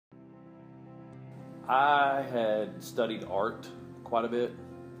I had studied art quite a bit.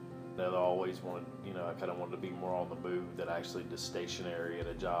 I always wanted, I kind of wanted to be more on the move than actually just stationary at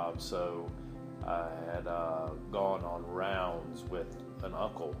a job. So I had gone on rounds with an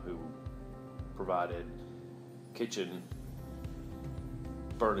uncle who provided kitchen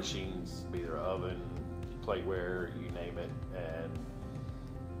furnishings, either oven, plateware, you name it, and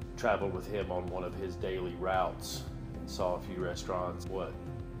traveled with him on one of his daily routes and saw a few restaurants. What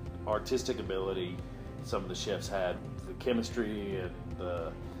artistic ability some of the chefs had, the chemistry and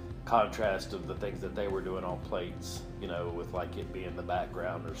the contrast of the things that they were doing on plates, with like it being the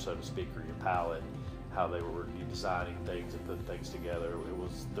background, or so to speak, or your palette, how they were designing things and putting things together.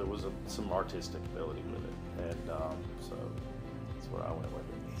 There was some artistic ability with it, and so that's where I went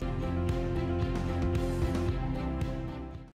with it.